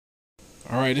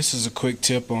Alright, this is a quick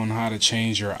tip on how to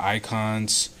change your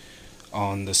icons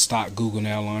on the stock Google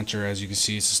Now Launcher. As you can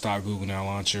see, it's a stock Google Now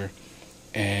Launcher,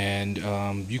 and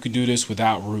you can do this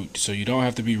without root, so you don't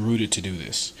have to be rooted to do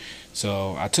this.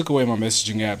 So I took away my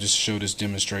messaging app just to show this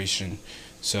demonstration.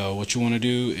 So what you want to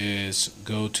do is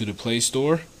go to the Play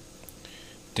Store,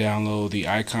 download the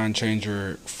Icon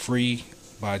Changer Free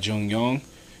by Jung Young,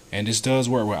 and this does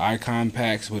work with icon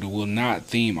packs, but it will not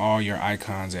theme all your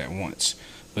icons at once.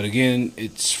 But again,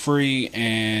 it's free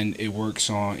and it works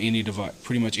on any device,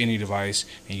 pretty much any device,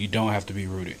 and you don't have to be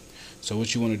rooted. So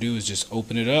what you want to do is just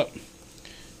open it up.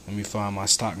 Let me find my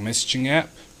stock messaging app.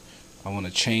 I want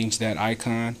to change that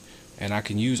icon, and I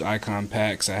can use icon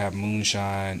packs. I have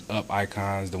Moonshine, Up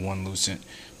icons, the One Lucent.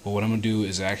 But what I'm going to do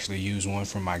is actually use one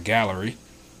from my gallery,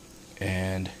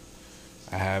 and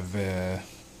I have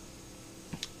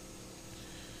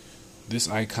this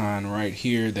icon right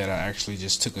here that I actually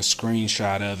just took a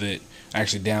screenshot of it. I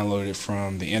actually downloaded it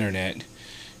from the internet.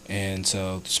 And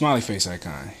so the smiley face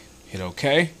icon, hit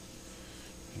OK,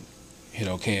 hit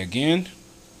OK again,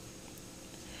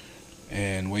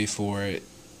 and wait for it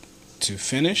to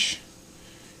finish.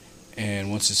 And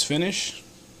once it's finished,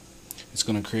 it's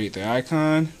going to create the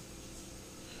icon,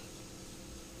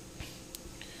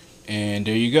 and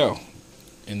there you go.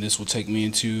 And this will take me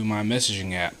into my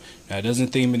messaging app. Now it doesn't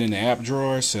theme it in the app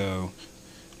drawer, so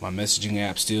my messaging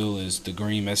app still is the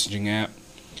green messaging app,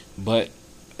 but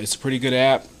it's a pretty good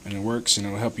app and it works, and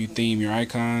it'll help you theme your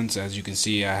icons. As you can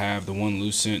see, I have the One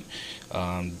Lucent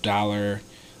dollar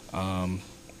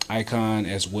icon,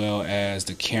 as well as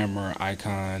the camera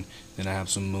icon. Then I have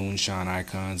some Moonshine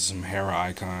icons, some Hera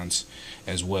icons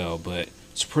as well. But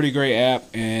it's a pretty great app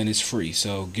and it's free,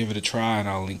 so give it a try, and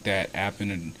I'll link that app in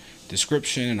the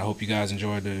description. And I hope you guys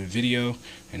enjoyed the video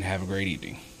and have a great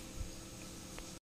evening.